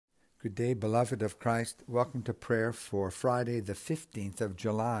Good day, beloved of Christ. Welcome to prayer for Friday, the 15th of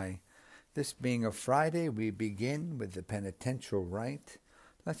July. This being a Friday, we begin with the penitential rite.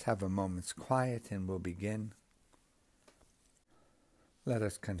 Let's have a moment's quiet and we'll begin. Let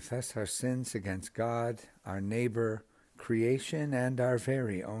us confess our sins against God, our neighbor, creation, and our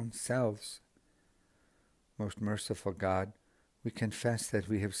very own selves. Most merciful God, we confess that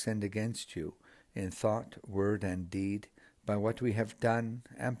we have sinned against you in thought, word, and deed, by what we have done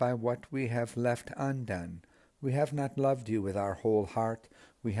and by what we have left undone. We have not loved you with our whole heart.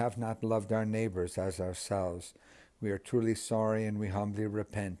 We have not loved our neighbors as ourselves. We are truly sorry and we humbly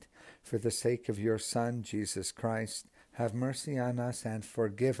repent. For the sake of your Son, Jesus Christ, have mercy on us and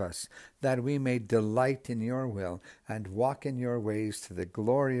forgive us, that we may delight in your will and walk in your ways to the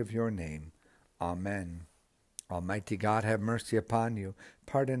glory of your name. Amen. Almighty God, have mercy upon you,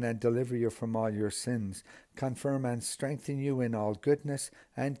 pardon and deliver you from all your sins, confirm and strengthen you in all goodness,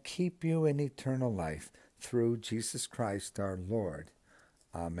 and keep you in eternal life, through Jesus Christ our Lord.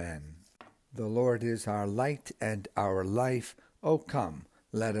 Amen. The Lord is our light and our life. O come,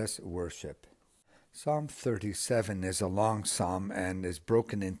 let us worship. Psalm 37 is a long psalm and is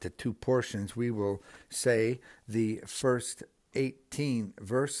broken into two portions. We will say the first 18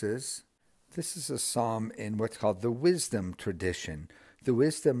 verses. This is a psalm in what's called the wisdom tradition. The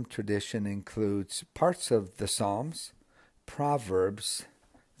wisdom tradition includes parts of the Psalms, Proverbs,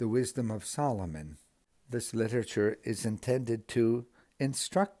 the wisdom of Solomon. This literature is intended to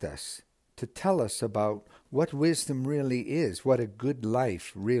instruct us, to tell us about what wisdom really is, what a good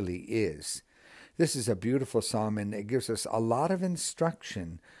life really is. This is a beautiful psalm, and it gives us a lot of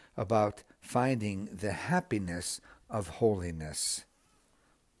instruction about finding the happiness of holiness.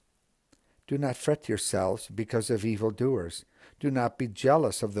 Do not fret yourselves because of evildoers. Do not be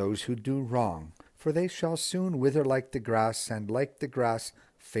jealous of those who do wrong, for they shall soon wither like the grass, and like the grass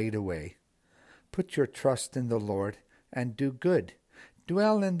fade away. Put your trust in the Lord, and do good.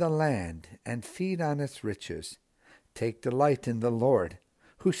 Dwell in the land, and feed on its riches. Take delight in the Lord,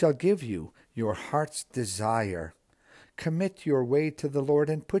 who shall give you your heart's desire. Commit your way to the Lord,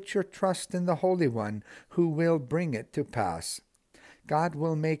 and put your trust in the Holy One, who will bring it to pass. God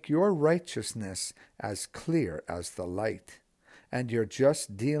will make your righteousness as clear as the light, and your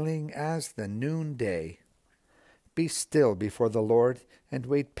just dealing as the noonday. Be still before the Lord, and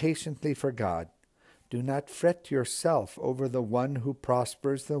wait patiently for God. Do not fret yourself over the one who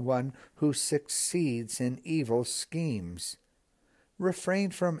prospers, the one who succeeds in evil schemes. Refrain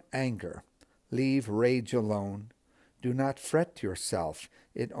from anger. Leave rage alone. Do not fret yourself.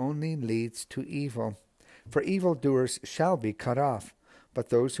 It only leads to evil. For evildoers shall be cut off, but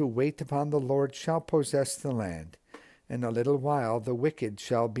those who wait upon the Lord shall possess the land. In a little while the wicked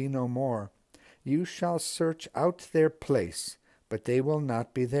shall be no more. You shall search out their place, but they will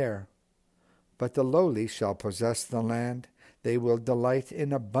not be there. But the lowly shall possess the land. They will delight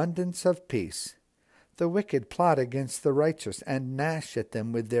in abundance of peace. The wicked plot against the righteous and gnash at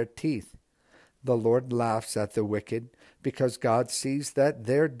them with their teeth. The Lord laughs at the wicked, because God sees that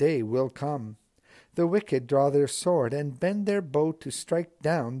their day will come. The wicked draw their sword and bend their bow to strike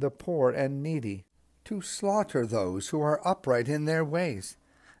down the poor and needy, to slaughter those who are upright in their ways.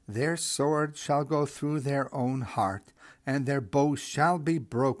 Their sword shall go through their own heart, and their bow shall be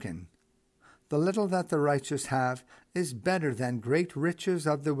broken. The little that the righteous have is better than great riches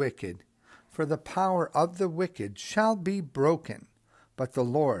of the wicked, for the power of the wicked shall be broken, but the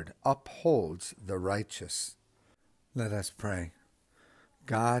Lord upholds the righteous. Let us pray.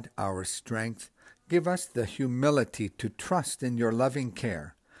 God, our strength, give us the humility to trust in your loving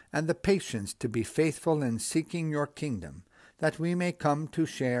care, and the patience to be faithful in seeking your kingdom, that we may come to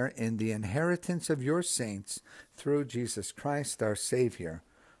share in the inheritance of your saints, through Jesus Christ our Savior.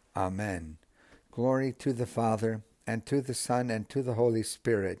 Amen. Glory to the Father, and to the Son, and to the Holy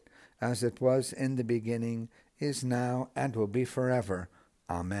Spirit, as it was in the beginning, is now, and will be forever.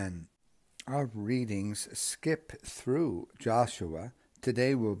 Amen. Our readings skip through Joshua.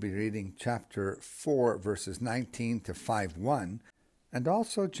 Today we'll be reading chapter 4, verses 19 to 5:1, and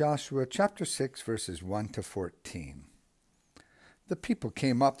also Joshua chapter 6, verses 1 to 14. The people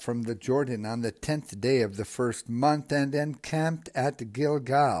came up from the Jordan on the 10th day of the first month and encamped at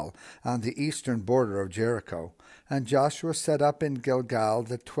Gilgal on the eastern border of Jericho. And Joshua set up in Gilgal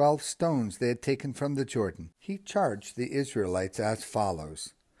the 12 stones they had taken from the Jordan. He charged the Israelites as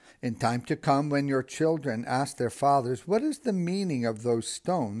follows. In time to come, when your children ask their fathers, "What is the meaning of those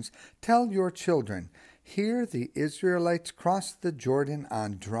stones?" tell your children, "Here the Israelites crossed the Jordan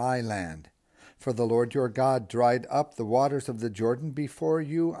on dry land. For the Lord your God dried up the waters of the Jordan before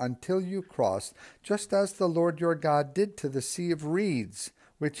you until you crossed, just as the Lord your God did to the Sea of Reeds,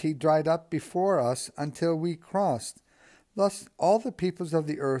 which he dried up before us until we crossed. Thus all the peoples of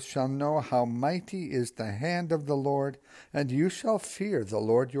the earth shall know how mighty is the hand of the Lord, and you shall fear the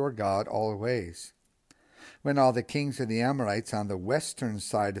Lord your God always. When all the kings of the Amorites on the western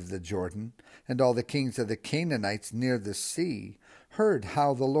side of the Jordan, and all the kings of the Canaanites near the sea, heard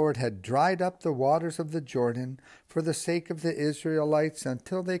how the Lord had dried up the waters of the Jordan for the sake of the Israelites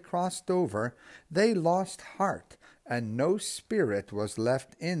until they crossed over, they lost heart, and no spirit was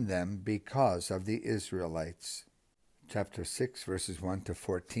left in them because of the Israelites. Chapter 6, verses 1 to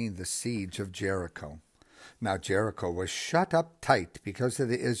 14, the siege of Jericho. Now Jericho was shut up tight because of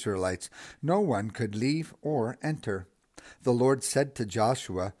the Israelites. No one could leave or enter. The Lord said to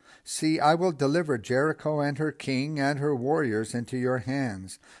Joshua, See, I will deliver Jericho and her king and her warriors into your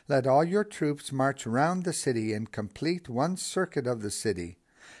hands. Let all your troops march round the city and complete one circuit of the city.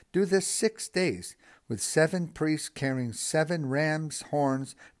 Do this 6 days, with 7 priests carrying 7 rams'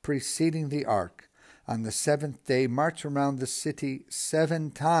 horns preceding the ark. On the 7th day march around the city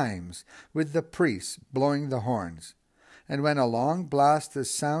 7 times, with the priests blowing the horns. And when a long blast is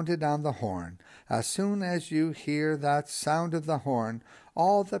sounded on the horn, as soon as you hear that sound of the horn,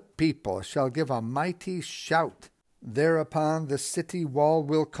 all the people shall give a mighty shout. Thereupon the city wall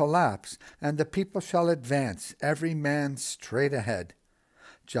will collapse, and the people shall advance, every man straight ahead.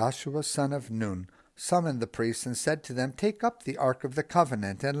 Joshua son of Nun summoned the priests and said to them, Take up the ark of the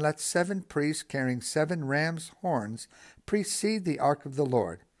covenant, and let 7 priests carrying 7 rams' horns precede the ark of the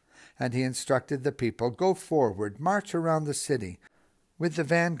Lord. And he instructed the people, Go forward, march around the city, with the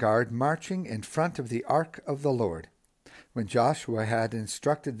vanguard marching in front of the ark of the Lord. When Joshua had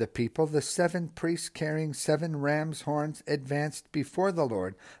instructed the people, the 7 priests carrying 7 rams' horns advanced before the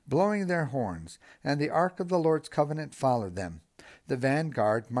Lord, blowing their horns, and the ark of the Lord's covenant followed them. The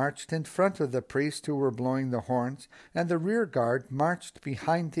vanguard marched in front of the priests who were blowing the horns, and the rear guard marched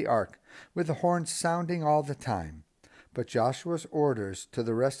behind the ark, with the horns sounding all the time. But Joshua's orders to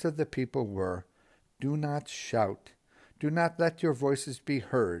the rest of the people were, Do not shout, do not let your voices be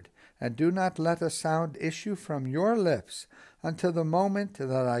heard, and do not let a sound issue from your lips until the moment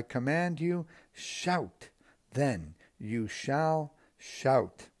that I command you, shout. Then you shall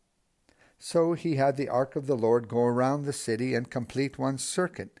shout. So he had the ark of the Lord go around the city and complete one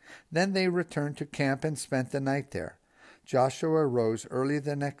circuit. Then they returned to camp and spent the night there. Joshua rose early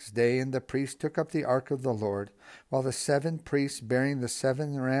the next day, and the priests took up the ark of the Lord, while the 7 priests bearing the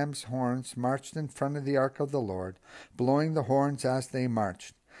 7 rams' horns marched in front of the ark of the Lord, blowing the horns as they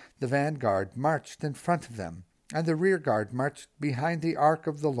marched. The vanguard marched in front of them, and the rear guard marched behind the ark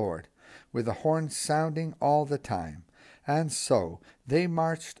of the Lord, with the horns sounding all the time. And so they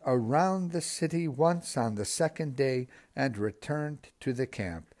marched around the city once on the 2nd day and returned to the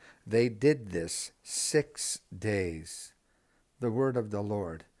camp. They did this 6 days. The word of the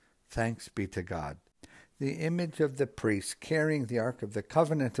Lord. Thanks be to God. The image of the priests carrying the Ark of the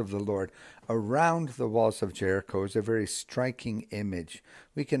Covenant of the Lord around the walls of Jericho is a very striking image.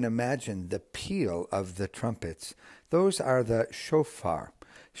 We can imagine the peal of the trumpets. Those are the shofar.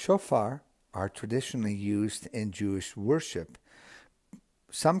 Shofar are traditionally used in Jewish worship.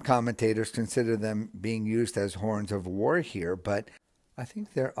 Some commentators consider them being used as horns of war here, but I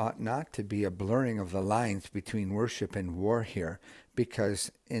think there ought not to be a blurring of the lines between worship and war here, because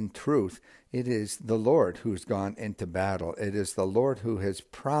in truth it is the Lord who's gone into battle. It is the Lord who has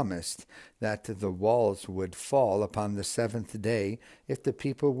promised that the walls would fall upon the 7th day if the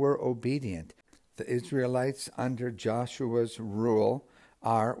people were obedient. The Israelites under Joshua's rule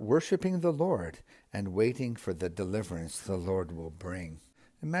are worshiping the Lord and waiting for the deliverance the Lord will bring.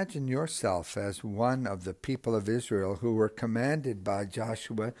 Imagine yourself as one of the people of Israel who were commanded by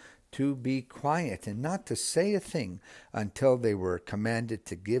Joshua to be quiet and not to say a thing until they were commanded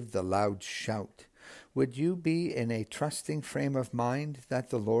to give the loud shout. Would you be in a trusting frame of mind that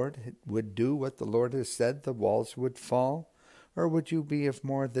the Lord would do what the Lord has said, the walls would fall? Or would you be of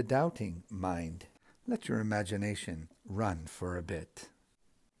more the doubting mind? Let your imagination run for a bit.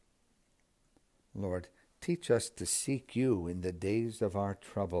 Lord, teach us to seek you in the days of our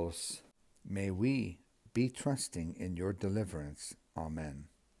troubles. May we be trusting in your deliverance. Amen.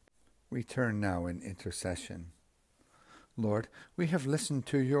 We turn now in intercession. Lord, we have listened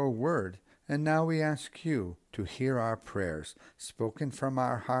to your word, and now we ask you to hear our prayers, spoken from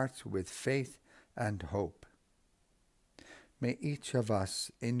our hearts with faith and hope. May each of us,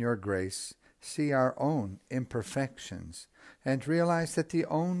 in your grace, see our own imperfections and realize that the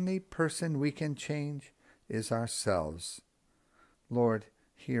only person we can change is ourselves. Lord,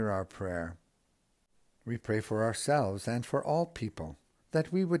 hear our prayer. We pray for ourselves and for all people,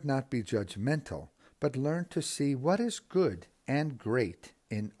 that we would not be judgmental, but learn to see what is good and great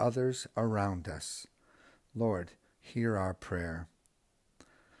in others around us. Lord, hear our prayer.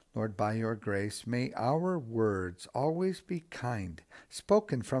 Lord, by your grace, may our words always be kind,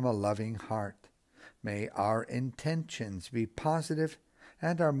 spoken from a loving heart. May our intentions be positive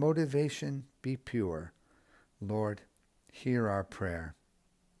and our motivation be pure. Lord, hear our prayer.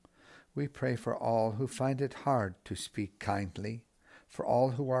 We pray for all who find it hard to speak kindly, for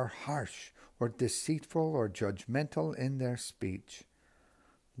all who are harsh or deceitful or judgmental in their speech.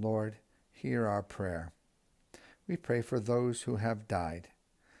 Lord, hear our prayer. We pray for those who have died.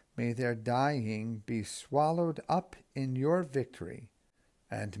 May their dying be swallowed up in your victory,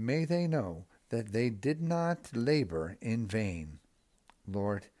 and may they know that they did not labor in vain.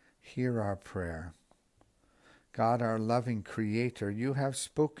 Lord, hear our prayer. God, our loving Creator, you have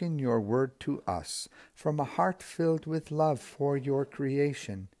spoken your word to us from a heart filled with love for your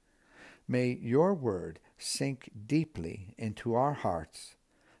creation. May your word sink deeply into our hearts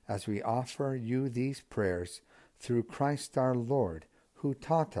as we offer you these prayers through Christ our Lord, who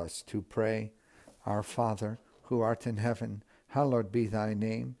taught us to pray, Our Father, who art in heaven, hallowed be thy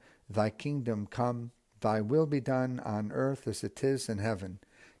name. Thy kingdom come, thy will be done on earth as it is in heaven.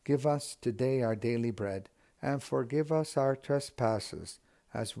 Give us today our daily bread, and forgive us our trespasses,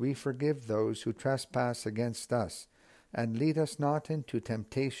 as we forgive those who trespass against us. And lead us not into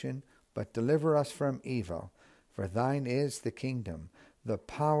temptation, but deliver us from evil. For thine is the kingdom, the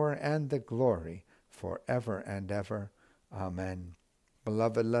power, and the glory, forever and ever. Amen.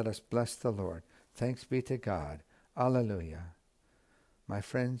 Beloved, let us bless the Lord. Thanks be to God. Alleluia. My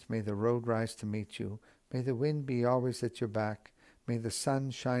friends, may the road rise to meet you. May the wind be always at your back. May the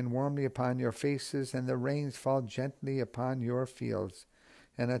sun shine warmly upon your faces and the rains fall gently upon your fields.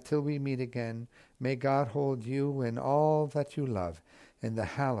 And until we meet again, may God hold you and all that you love in the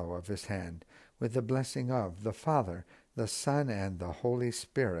hollow of his hand, with the blessing of the Father, the Son, and the Holy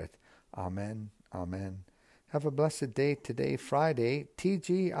Spirit. Amen. Amen. Have a blessed day today, Friday,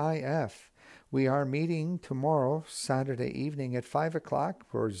 TGIF. We are meeting tomorrow, Saturday evening at 5 o'clock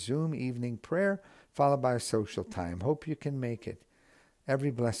for Zoom evening prayer, followed by a social time. Hope you can make it.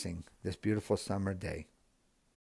 Every blessing this beautiful summer day.